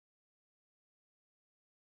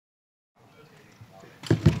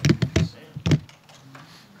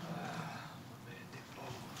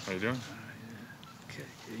How you doing? Okay,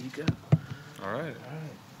 here you go. All right.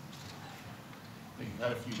 You've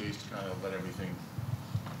had a few days to kind of let everything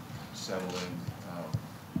settle in.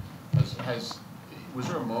 Was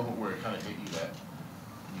there a moment where it kind of hit you that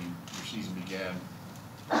your season began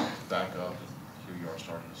back up, and here you are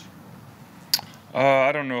starting the Super Bowl?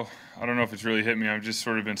 I don't know. I don't know if it's really hit me. I've just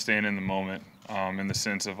sort of been staying in the moment, in the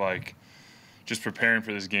sense of like just preparing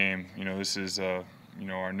for this game. You know, this is our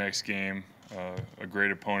next game, a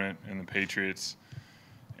great opponent in the Patriots,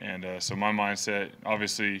 and so my mindset,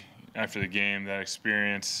 obviously, after the game, that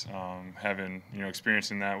experience,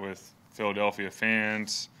 experiencing that with Philadelphia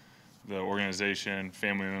fans, the organization,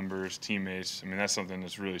 family members, teammates. I mean, that's something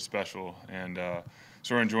that's really special, and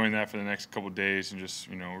so we're enjoying that for the next couple of days, and just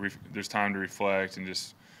there's time to reflect, and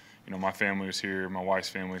just my family was here, my wife's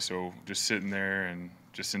family, so just sitting there and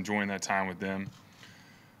just enjoying that time with them.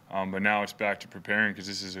 But now it's back to preparing, because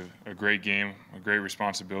this is a great game, a great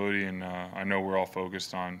responsibility, and I know we're all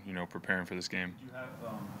focused on preparing for this game. Do you have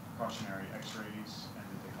cautionary X-rays, and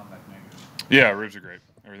did they come back negative? Yeah, ribs are great.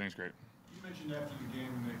 Everything's great. You mentioned after the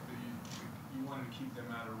game, Nick, that you wanted to keep them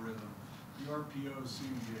out of rhythm. The RPOs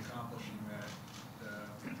seem to be accomplishing that.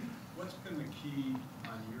 What's been the key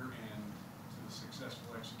on your end to the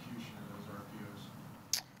successful execution of those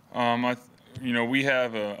RPOs? We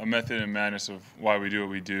have a method and madness of why we do what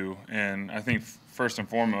we do, and I think first and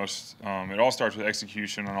foremost, it all starts with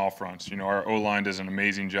execution on all fronts. Our O-line does an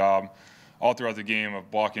amazing job all throughout the game of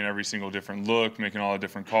blocking every single different look, making all the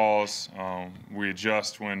different calls. We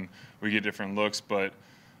adjust when we get different looks, but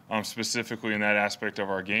specifically in that aspect of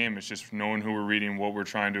our game, it's just knowing who we're reading, what we're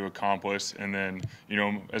trying to accomplish, and then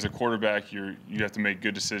as a quarterback, you have to make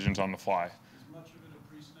good decisions on the fly. Is much of it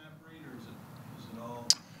a pre-snap read, or is it all?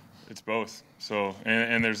 It's both. So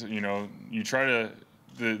and there's you try to.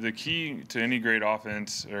 The key to any great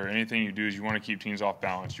offense or anything you do is you want to keep teams off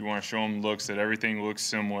balance. You want to show them looks that everything looks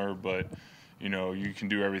similar, but you can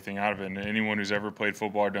do everything out of it. And anyone who's ever played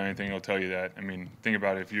football or done anything will tell you that. I mean, think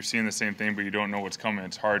about it. If you're seeing the same thing but you don't know what's coming,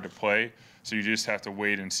 it's hard to play. So you just have to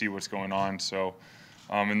wait and see what's going on. So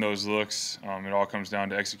in those looks, it all comes down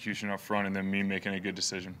to execution up front and then me making a good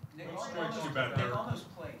decision. Nick, on those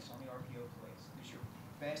plays, on the RPO plays, does your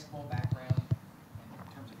basketball background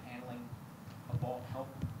in terms of handling a ball help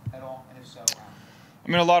at all? And if so, I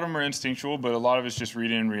mean, a lot of them are instinctual, but a lot of it's just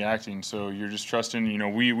reading and reacting. So you're just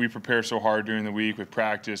trusting. We prepare so hard during the week with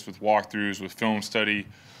practice, with walkthroughs, with film study,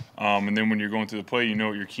 and then when you're going through the play,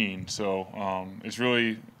 what you're keen. So it's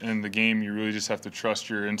really in the game. You really just have to trust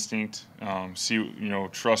your instinct,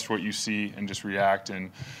 trust what you see, and just react,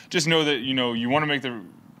 and just know that you want to make the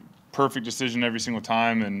perfect decision every single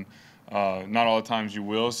time, and not all the times you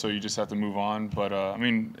will. So you just have to move on. But I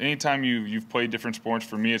mean, anytime you've played different sports,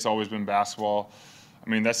 for me, it's always been basketball. I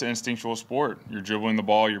mean, that's an instinctual sport. You're dribbling the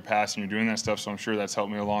ball, you're passing, you're doing that stuff, so I'm sure that's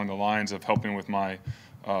helped me along the lines of helping with my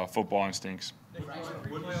football instincts.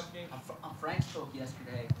 Frank spoke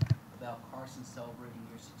yesterday about Carson celebrating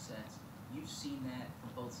your success. You've seen that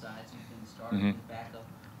from both sides. You've been the starter and the backup.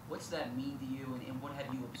 What's that mean to you, and what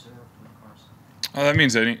have you observed with Carson? That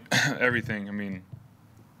means everything. I mean,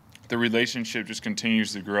 the relationship just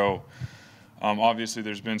continues to grow. Obviously,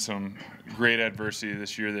 there's been some great adversity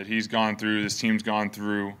this year that he's gone through, this team's gone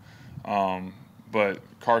through. But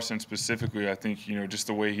Carson specifically, I think, just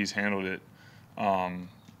the way he's handled it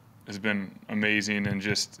has been amazing. And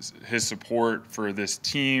just his support for this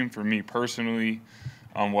team, for me personally,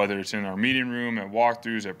 whether it's in our meeting room, at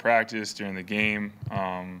walkthroughs, at practice, during the game,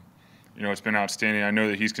 it's been outstanding. I know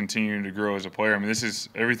that he's continuing to grow as a player. I mean,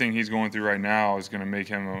 everything he's going through right now is going to make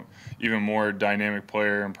him an even more dynamic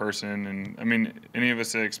player in person. And, I mean, any of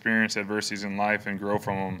us that experience adversities in life and grow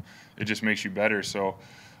from them, it just makes you better. So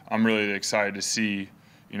I'm really excited to see,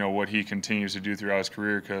 what he continues to do throughout his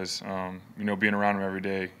career, because, being around him every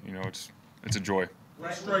day, it's a joy.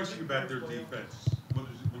 What strikes you about their defense? What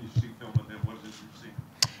is it when you see film of them? What is it you see?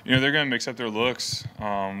 They're going to mix up their looks,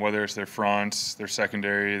 whether it's their fronts, their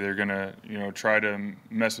secondary. They're going to, try to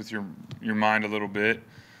mess with your mind a little bit.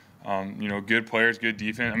 Good players, good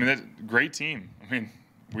defense. I mean, that's a great team. I mean,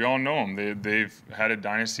 we all know them. They've had a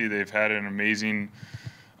dynasty. They've had an amazing,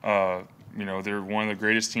 they're one of the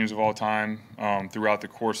greatest teams of all time throughout the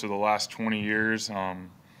course of the last 20 years.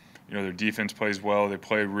 Their defense plays well. They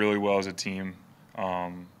play really well as a team.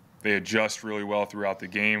 They adjust really well throughout the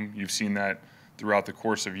game. You've seen that throughout the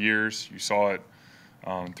course of years. You saw it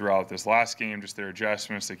throughout this last game, just their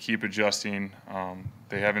adjustments. They keep adjusting.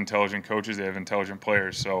 They have intelligent coaches. They have intelligent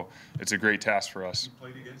players. So it's a great task for us. You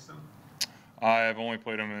played against them? I have only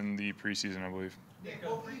played them in the preseason, I believe. Nick,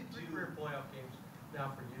 three career playoff games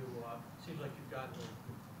now for you. Seems like you've gotten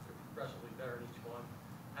progressively better in each one.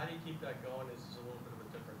 How do you keep that going? This is a little bit of a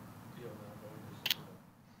different deal now going to Super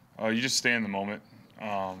Bowl. You just stay in the moment.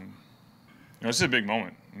 This is a big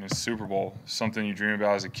moment. It's Super Bowl, something you dream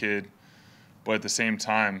about as a kid. But at the same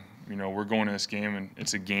time, we're going to this game, and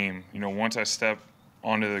it's a game. Once I step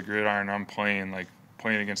onto the gridiron, I'm playing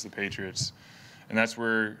against the Patriots. And that's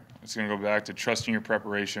where it's going to go back to trusting your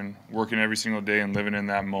preparation, working every single day and living in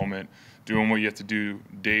that moment, doing what you have to do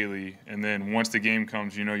daily. And then once the game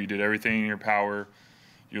comes, you did everything in your power.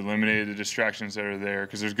 You eliminated the distractions that are there,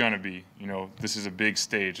 because there's going to be. This is a big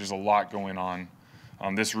stage. There's a lot going on.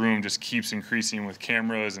 This room just keeps increasing with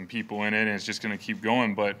cameras and people in it, and it's just going to keep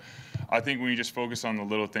going. But I think when you just focus on the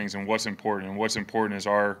little things and what's important is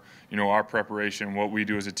our preparation, what we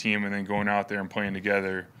do as a team, and then going out there and playing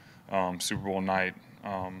together Super Bowl night.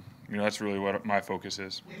 That's really what my focus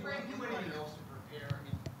is. For anyone else to prepare, I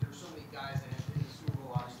mean, there's so many guys that have been in the Super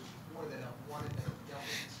Bowl obviously before that have won it, that have dealt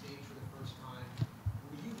with the stage for the first time.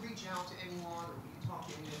 Will you reach out to anyone, or will you talk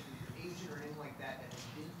to anyone through your agent or anything like that has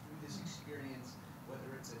been through this experience, whether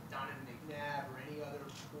it's a Donovan McNabb or any other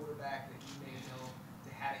quarterback that you may know, to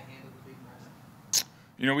how to handle the big moment?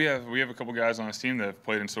 We have a couple guys on this team that have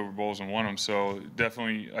played in Super Bowls and won them. So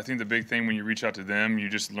definitely, I think the big thing when you reach out to them, you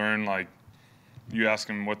just learn, you ask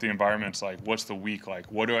them what the environment's like, what's the week like,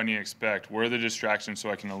 what do I need to expect, where are the distractions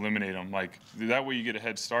so I can eliminate them. That way you get a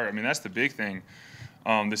head start. I mean, that's the big thing.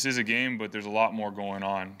 This is a game, but there's a lot more going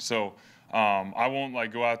on. So I won't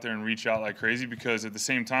go out there and reach out like crazy, because at the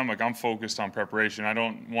same time, I'm focused on preparation. I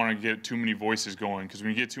don't want to get too many voices going, because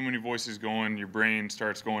when you get too many voices going, your brain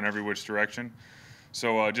starts going every which direction.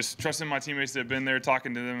 So just trusting my teammates that have been there,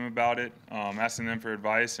 talking to them about it, asking them for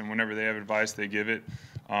advice, and whenever they have advice, they give it.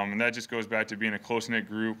 And that just goes back to being a close-knit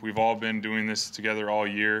group. We've all been doing this together all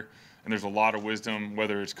year, and there's a lot of wisdom,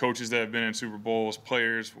 whether it's coaches that have been in Super Bowls,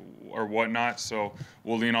 players, or whatnot. So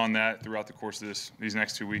we'll lean on that throughout the course of these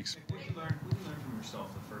next 2 weeks. What did you learn from yourself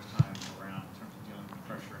the first time around in terms of dealing with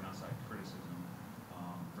pressure and outside criticism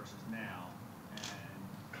versus now,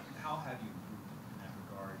 and how have you improved in that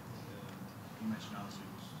regard? You mentioned obviously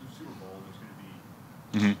the Super Bowl, there's going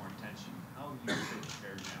to be more attention. How have you stayed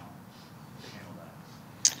prepared now to handle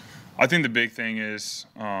that? I think the big thing is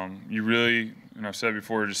you really, and I've said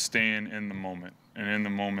before, just staying in the moment. And in the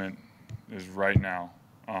moment is right now.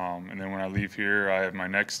 And then when I leave here, I have my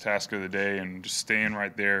next task of the day, and just staying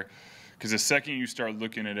right there. Because the second you start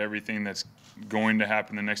looking at everything that's going to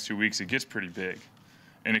happen the next 2 weeks, it gets pretty big.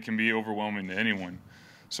 And it can be overwhelming to anyone.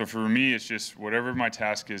 So for me, it's just whatever my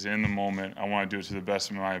task is in the moment, I want to do it to the best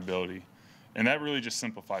of my ability. And that really just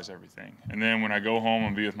simplifies everything. And then when I go home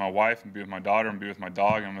and be with my wife and be with my daughter and be with my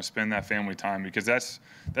dog, I'm going to spend that family time, because that's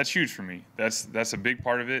huge for me. That's a big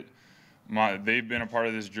part of it. They've been a part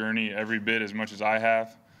of this journey every bit as much as I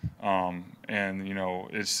have. And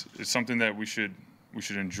it's something that we should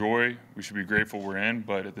enjoy. We should be grateful we're in,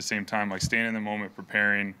 but at the same time, staying in the moment,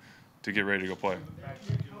 preparing to get ready to go play.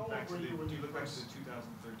 Do you look back to the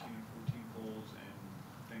 2013 and 14 polls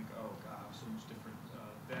and think, oh, God, I was so much different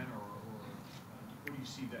then, or what do you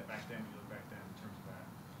see that back then when you look back then in terms of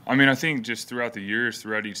that? I mean, I think just throughout the years,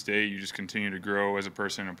 throughout each day, you just continue to grow as a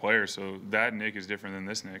person and a player. So that Nick is different than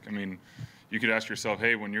this Nick. I mean, you could ask yourself,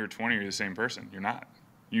 hey, when you were 20, you're the same person. You're not.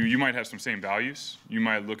 You might have some same values. You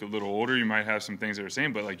might look a little older. You might have some things that are the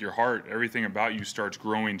same, but your heart, everything about you starts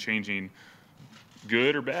growing, changing,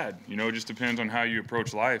 good or bad. It just depends on how you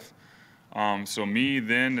approach life. So me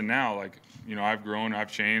then to now, I've grown,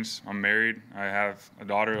 I've changed. I'm married. I have a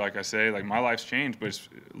daughter, like I say. My life's changed, but it's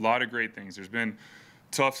a lot of great things. There's been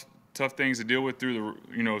tough things to deal with through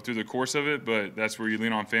the course of it, but that's where you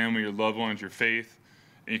lean on family, your loved ones, your faith,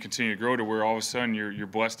 and you continue to grow to where all of a sudden you're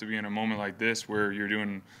blessed to be in a moment like this where you're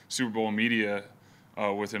doing Super Bowl media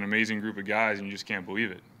with an amazing group of guys, and you just can't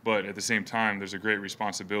believe it. But at the same time, there's a great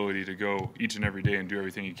responsibility to go each and every day and do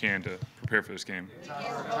everything you can to prepare for this game. Time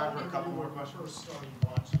for a couple more questions. First starting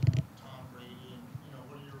watching Tom Brady, and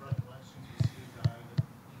what are your recollections of seeing a guy that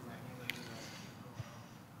you emulated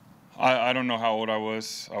I don't know how old I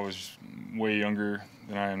was. I was way younger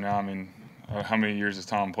than I am now. I mean, how many years has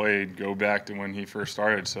Tom played? Go back to when he first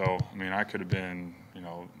started. So, I mean, I could have been,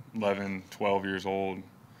 11, 12 years old.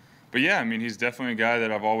 But, yeah, I mean, he's definitely a guy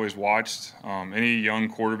that I've always watched. Any young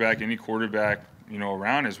quarterback,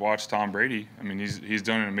 around has watched Tom Brady. I mean, he's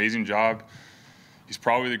done an amazing job. He's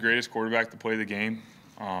probably the greatest quarterback to play the game.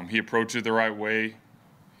 He approaches it the right way.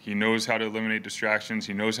 He knows how to eliminate distractions.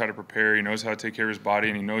 He knows how to prepare. He knows how to take care of his body,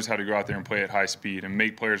 and he knows how to go out there and play at high speed and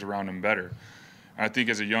make players around him better. And I think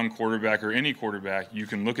as a young quarterback or any quarterback, you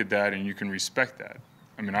can look at that and you can respect that.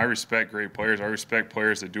 I mean, I respect great players. I respect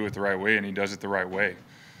players that do it the right way, and he does it the right way.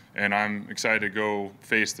 And I'm excited to go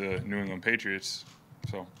face the New England Patriots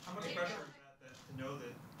So. How much pressure is that to know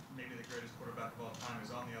that maybe the greatest quarterback of all time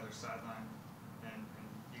is on the other sideline, and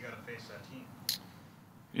you got to face that team?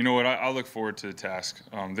 You know what? I look forward to the task.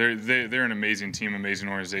 They're an amazing team, amazing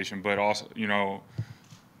organization, but also, you know,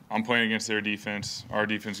 I'm playing against their defense. Our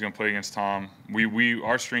defense is going to play against Tom.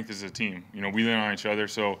 Our strength is a team. You know, we lean on each other.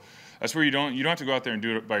 So that's where you don't have to go out there and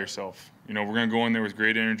do it by yourself. You know, we're going to go in there with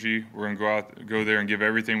great energy. We're going to go there and give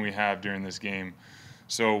everything we have during this game.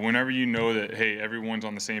 So whenever you know that, hey, everyone's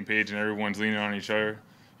on the same page and everyone's leaning on each other,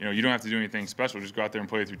 you know, you don't have to do anything special. Just go out there and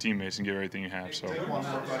play with your teammates and give everything you have. So. Take one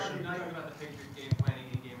more question. You're not talking about the Patriots game planning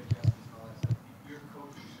and game adjustments and all that stuff. Your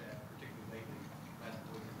coaching staff, particularly lately, last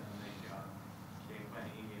week has done a nice job game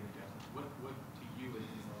planning and game adjustments. What to you is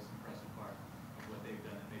the most impressive part of what they've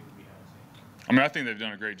done that maybe we haven't seen? I mean, I think they've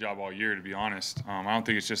done a great job all year, to be honest. I don't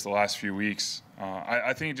think it's just the last few weeks.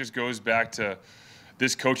 I think it just goes back to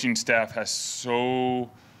this coaching staff has so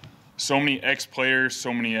many ex-players,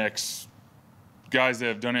 so many ex-guys that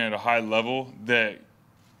have done it at a high level that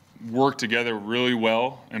work together really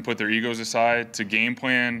well and put their egos aside to game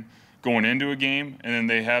plan going into a game, and then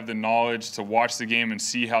they have the knowledge to watch the game and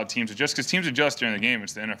see how teams adjust, because teams adjust during the game.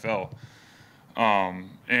 It's the NFL.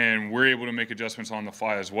 And we're able to make adjustments on the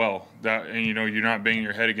fly as well. And you know, you're not banging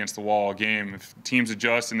your head against the wall all game. If teams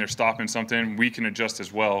adjust and they're stopping something, we can adjust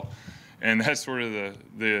as well. And that's sort of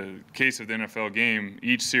the case of the NFL game.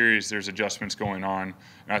 Each series, there's adjustments going on.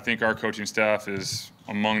 And I think our coaching staff is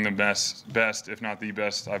among the best, if not the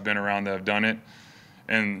best, I've been around that have done it.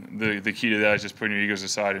 And the key to that is just putting your egos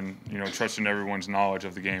aside and, you know, trusting everyone's knowledge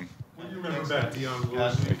of the game. What do you remember about Deion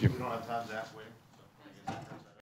Lewis? Thank you. We don't have time to ask waiting. So,